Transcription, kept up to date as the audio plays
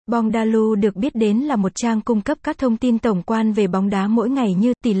Bongdalu được biết đến là một trang cung cấp các thông tin tổng quan về bóng đá mỗi ngày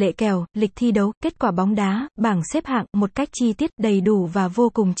như tỷ lệ kèo, lịch thi đấu, kết quả bóng đá, bảng xếp hạng, một cách chi tiết, đầy đủ và vô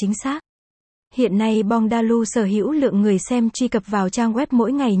cùng chính xác. Hiện nay Bongdalu sở hữu lượng người xem truy cập vào trang web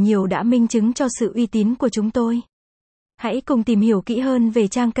mỗi ngày nhiều đã minh chứng cho sự uy tín của chúng tôi. Hãy cùng tìm hiểu kỹ hơn về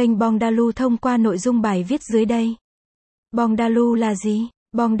trang kênh Bongdalu thông qua nội dung bài viết dưới đây. Bongdalu là gì?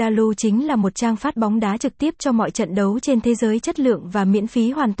 Bongdalu chính là một trang phát bóng đá trực tiếp cho mọi trận đấu trên thế giới, chất lượng và miễn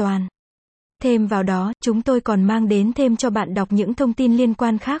phí hoàn toàn. Thêm vào đó, chúng tôi còn mang đến thêm cho bạn đọc những thông tin liên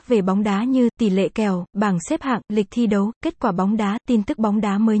quan khác về bóng đá như tỷ lệ kèo, bảng xếp hạng, lịch thi đấu, kết quả bóng đá, tin tức bóng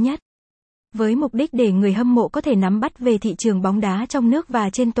đá mới nhất. Với mục đích để người hâm mộ có thể nắm bắt về thị trường bóng đá trong nước và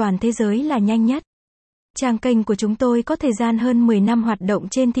trên toàn thế giới là nhanh nhất. Trang kênh của chúng tôi có thời gian hơn 10 năm hoạt động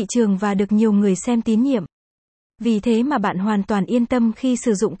trên thị trường và được nhiều người xem tín nhiệm. Vì thế mà bạn hoàn toàn yên tâm khi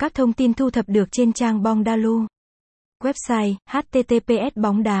sử dụng các thông tin thu thập được trên trang Bongdalu. Website: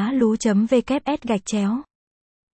 https://bongdalu.ws